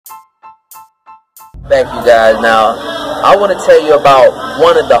Thank you guys. Now, I want to tell you about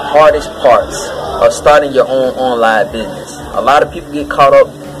one of the hardest parts of starting your own online business. A lot of people get caught up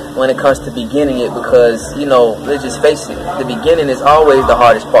when it comes to beginning it because, you know, let's just face it, the beginning is always the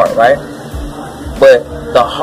hardest part, right? But the